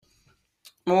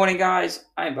Morning, guys.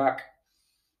 I'm back.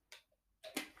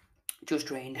 Just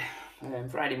trained.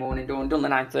 Friday morning, done the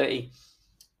 9:30.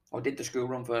 Or did the school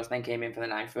run first, then came in for the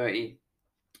 9:30.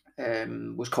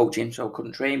 Was coaching, so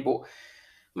couldn't train, but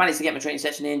managed to get my training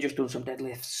session in. Just done some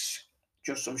deadlifts,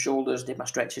 just some shoulders. Did my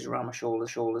stretches around my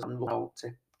shoulders. I'm looking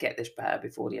to get this better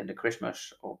before the end of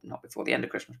Christmas, or not before the end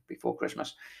of Christmas, before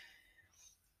Christmas.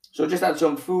 So just had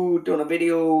some food, done a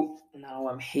video. Now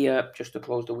I'm here just to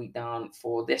close the week down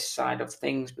for this side of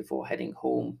things before heading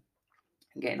home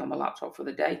and getting on my laptop for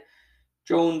the day.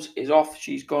 Jones is off.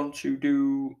 She's gone to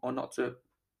do, or not to,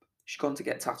 she's gone to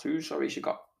get tattoos. Sorry, she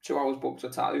got 2 hours booked for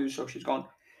tattoos, so she's gone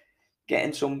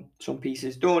getting some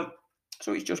pieces done.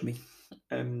 So it's just me.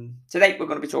 Today we're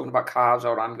going to be talking about carbs,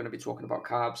 or I'm going to be talking about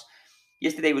carbs.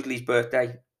 Yesterday was Lee's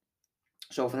birthday,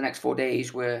 so for the next 4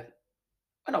 days we're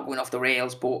not going off the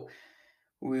rails, but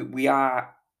we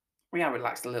are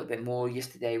relaxed a little bit more.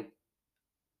 Yesterday,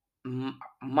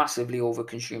 massively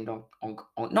overconsumed on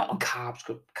not on carbs,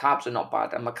 because carbs are not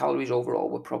bad, and my calories overall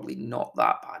were probably not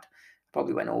that bad.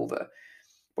 Probably went over,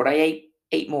 but I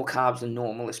ate more carbs than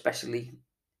normal, especially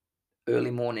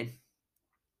early morning.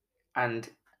 And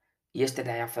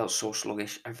yesterday I felt so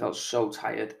sluggish. I felt so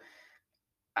tired.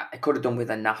 I could have done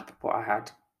with a nap, but I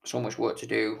had so much work to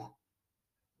do,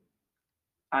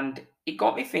 and it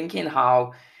got me thinking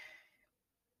how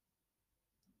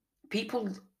people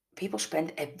people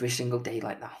spend every single day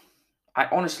like that. I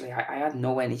had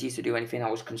no energy to do anything. I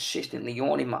was consistently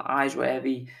yawning. My eyes were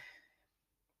heavy.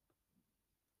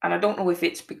 And I don't know if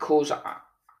it's because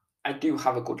I do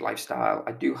have a good lifestyle.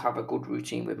 I do have a good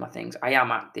routine with my things. I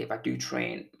am active. I do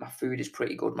train. My food is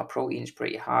pretty good. My protein is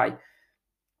pretty high.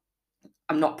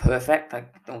 I'm not perfect. I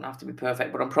don't have to be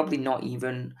perfect, but I'm probably not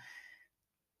even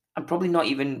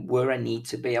where I need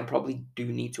to be. I probably do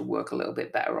need to work a little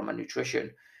bit better on my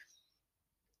nutrition.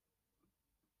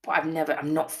 But I've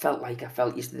not felt like I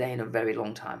felt yesterday in a very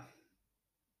long time.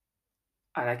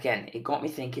 And again, it got me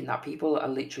thinking that people are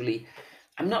literally,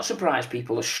 I'm not surprised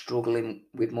people are struggling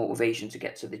with motivation to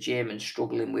get to the gym and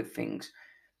struggling with things.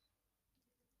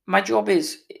 My job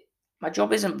is my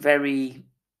job isn't very,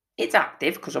 it's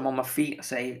active because I'm on my feet. I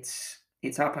say it's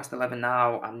 11:30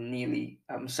 now.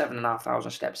 I'm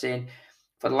 7,500 steps in.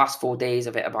 For the last 4 days,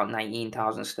 I've hit about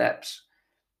 19,000 steps.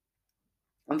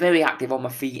 I'm very active on my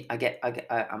feet. I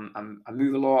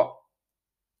move a lot.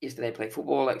 Yesterday, I played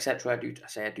football, etc.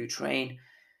 I do train,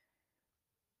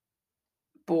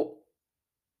 but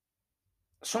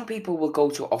some people will go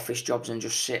to office jobs and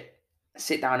just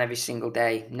sit down every single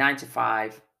day, 9 to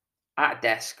 5, at a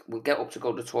desk. Will get up to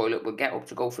go to the toilet. Will get up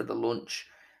to go for the lunch.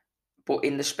 But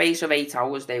in the space of 8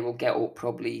 hours, they will get up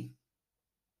probably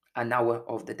an hour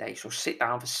of the day. So sit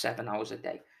down for 7 hours a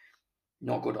day.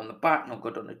 Not good on the back, not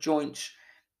good on the joints.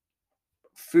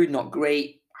 Food not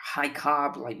great, high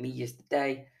carb like me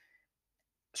yesterday.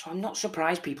 So I'm not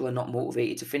surprised people are not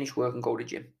motivated to finish work and go to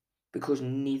gym, because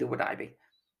neither would I be.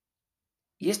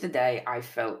 Yesterday, I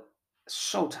felt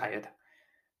so tired.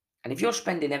 And if you're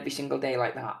spending every single day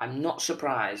like that, I'm not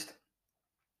surprised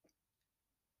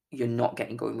you're not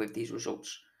getting going with these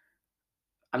results.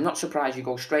 I'm not surprised you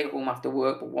go straight home after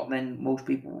work, but what then most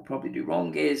people will probably do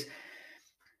wrong is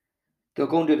they'll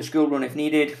go and do the school run if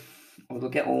needed, or they'll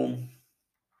get home,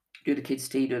 do the kids'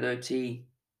 tea, do their tea,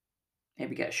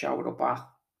 maybe get a shower or bath,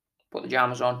 put the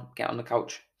pajamas on, get on the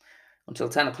couch until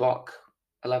 10 o'clock,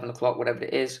 11 o'clock, whatever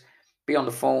it is, be on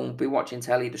the phone, be watching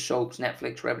telly, the soaps,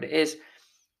 Netflix, whatever it is.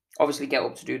 Obviously, get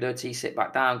up to do their tea, sit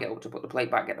back down, get up to put the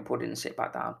plate back, get the pudding and sit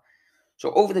back down.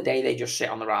 So over the day, they just sit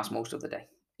on their ass most of the day,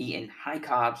 eating high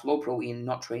carbs, low protein,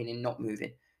 not training, not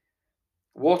moving.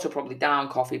 Water probably down,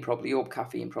 coffee probably up,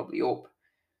 caffeine probably up.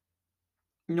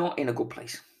 Not in a good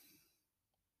place.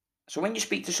 So when you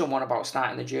speak to someone about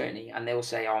starting the journey and they'll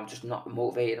say, "Oh, I'm just not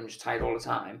motivated. I'm just tired all the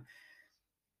time."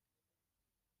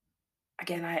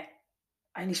 Again, I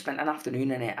only spent an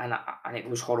afternoon in it, and it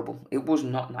was horrible. It was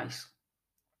not nice.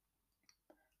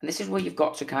 And this is where you've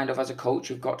got to kind of, as a coach,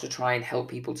 you've got to try and help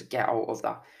people to get out of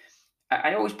that.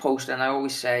 I always post and I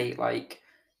always say, like,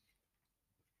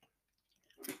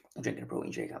 I'm drinking a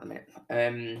protein shake at the minute.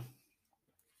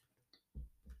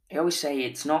 I always say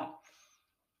it's not,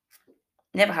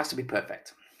 never has to be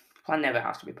perfect. Plan never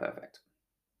has to be perfect.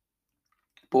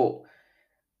 But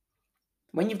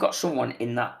when you've got someone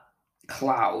in that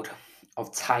cloud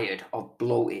of tired, of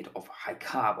bloated, of high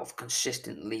carb, of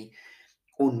consistently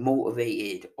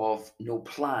unmotivated, of no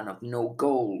plan, of no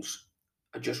goals,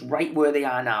 are just right where they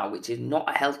are now, which is not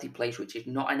a healthy place, which is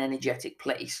not an energetic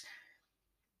place.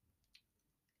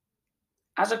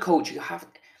 As a coach,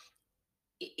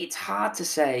 it's hard to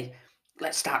say,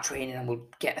 let's start training and we'll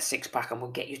get a six pack and we'll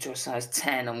get you to a size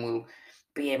 10 and we'll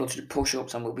be able to do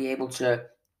push-ups and will be able to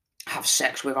have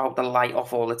sex without the light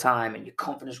off all the time, and your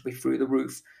confidence will be through the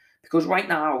roof. Because right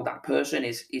now that person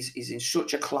is in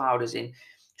such a cloud, is in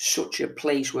such a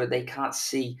place where they can't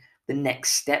see the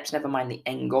next steps, never mind the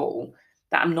end goal,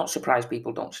 that I'm not surprised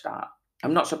people don't start.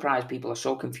 I'm not surprised people are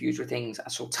so confused with things, are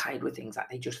so tired with things that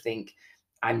they just think,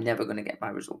 I'm never going to get my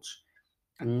results.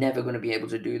 I'm never going to be able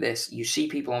to do this. You see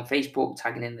people on Facebook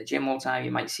tagging in the gym all the time.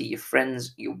 You might see your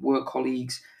friends, your work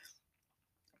colleagues.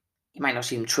 You might not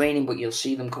see them training, but you'll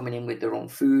see them coming in with their own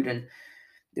food and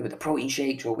with the protein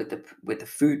shakes, or with the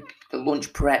food, the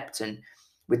lunch prepped, and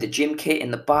with the gym kit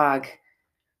in the bag.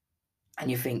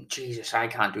 And you think, Jesus, I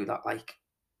can't do that.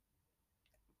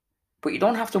 But you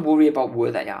don't have to worry about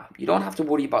where they are. You don't have to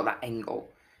worry about that end goal.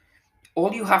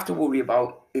 All you have to worry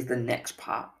about is the next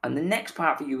part. And the next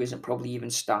part for you isn't probably even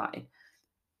starting.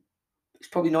 It's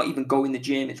probably not even going to the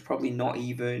gym.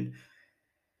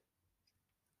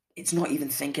 It's not even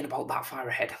thinking about that far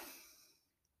ahead.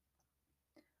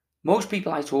 Most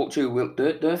people I talk to will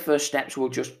their first steps will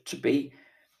just to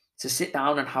sit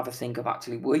down and have a think of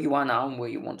actually where you are now and where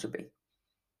you want to be.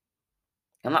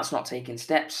 And that's not taking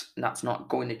steps, that's not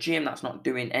going to the gym, that's not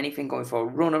doing anything, going for a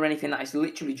run or anything. That is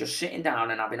literally just sitting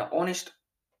down and having an honest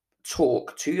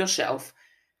talk to yourself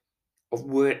of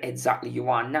where exactly you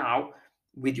are now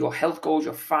with your health goals,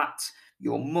 your fats,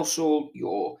 your muscle,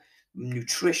 your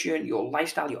nutrition, your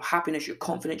lifestyle, your happiness, your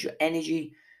confidence, your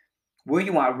energy. Where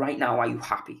you are right now, are you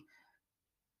happy?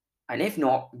 And if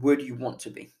not, where do you want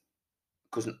to be?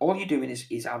 Because all you're doing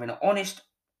is having an honest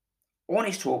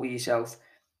talk with yourself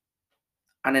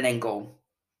and an end goal.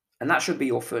 And that should be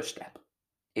your first step.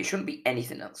 It shouldn't be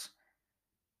anything else.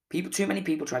 Too many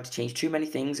people try to change too many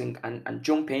things and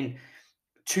jump in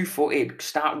two-footed,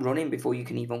 start running before you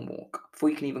can even walk, before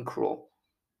you can even crawl.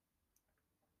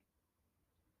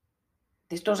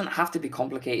 This doesn't have to be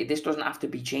complicated. This doesn't have to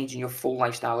be changing your full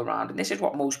lifestyle around. And this is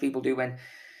what most people do when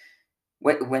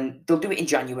they'll do it in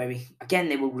January. Again,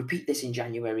 they will repeat this in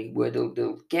January, where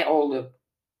they'll get all the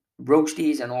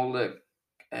roasties and all the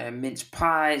mince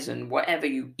pies and whatever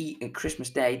you eat on Christmas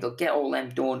Day. They'll get all them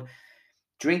done,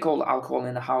 drink all the alcohol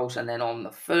in the house, and then on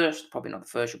the first, probably not the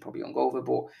first, you're probably hungover,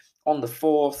 but on the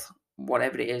fourth,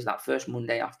 whatever it is, that first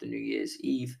Monday after New Year's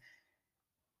Eve,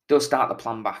 they'll start the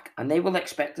plan back, and they will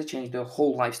expect to change their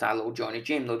whole lifestyle. They'll join a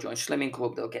gym, they'll join a slimming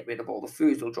club, they'll get rid of all the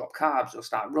foods, they'll drop carbs, they'll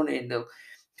start running.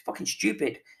 It's fucking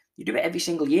stupid. You do it every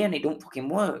single year and it don't fucking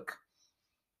work.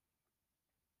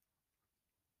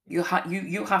 You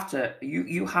have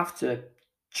to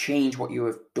change what you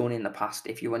have done in the past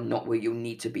if you are not where you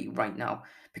need to be right now.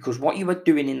 Because what you are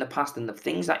doing in the past and the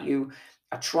things that you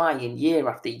are trying year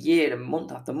after year and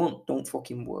month after month don't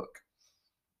fucking work.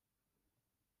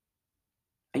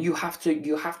 And you have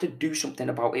to do something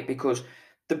about it, because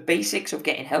the basics of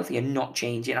getting healthy are not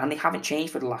changing, and they haven't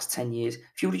changed for the last 10 years.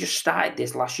 If you would have just started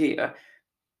this last year,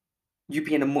 you'd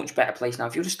be in a much better place now.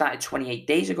 If you would have started 28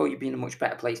 days ago, you'd be in a much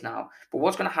better place now. But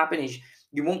what's going to happen is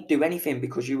you won't do anything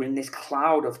because you're in this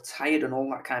cloud of tired and all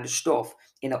that kind of stuff,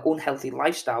 in an unhealthy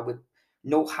lifestyle with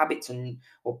no habits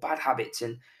or bad habits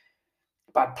and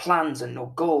bad plans and no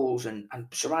goals, and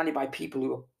surrounded by people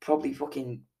who are probably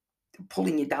fucking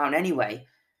pulling you down anyway.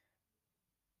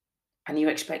 And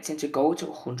you're expecting to go to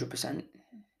 100%. It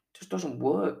just doesn't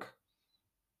work.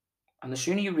 And the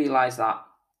sooner you realize that,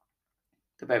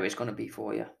 the better it's going to be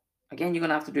for you. Again, you're going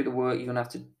to have to do the work. You're going to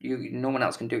have to, no one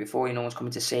else can do it for you. No one's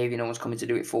coming to save you. No one's coming to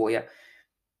do it for you.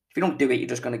 If you don't do it, you're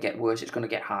just going to get worse. It's going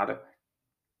to get harder.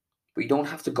 But you don't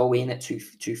have to go in at 2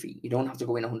 feet. You don't have to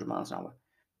go in 100 miles an hour.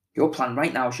 Your plan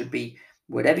right now should be,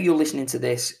 wherever you're listening to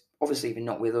this, obviously if you're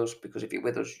not with us, because if you're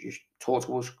with us, you should talk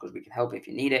to us because we can help if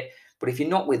you need it. But if you're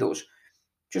not with us,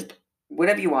 just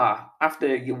wherever you are,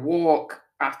 after your walk,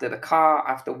 after the car,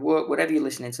 after work, whatever you're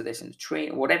listening to this in the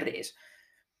train, whatever it is,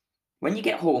 when you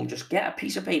get home, just get a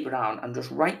piece of paper down and just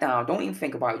write down, don't even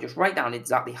think about it, just write down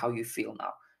exactly how you feel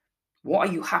now. What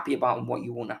are you happy about and what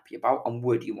you unhappy about, and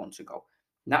where do you want to go?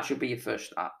 And that should be your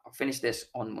first start. I'll finish this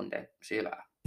on Monday. See you later.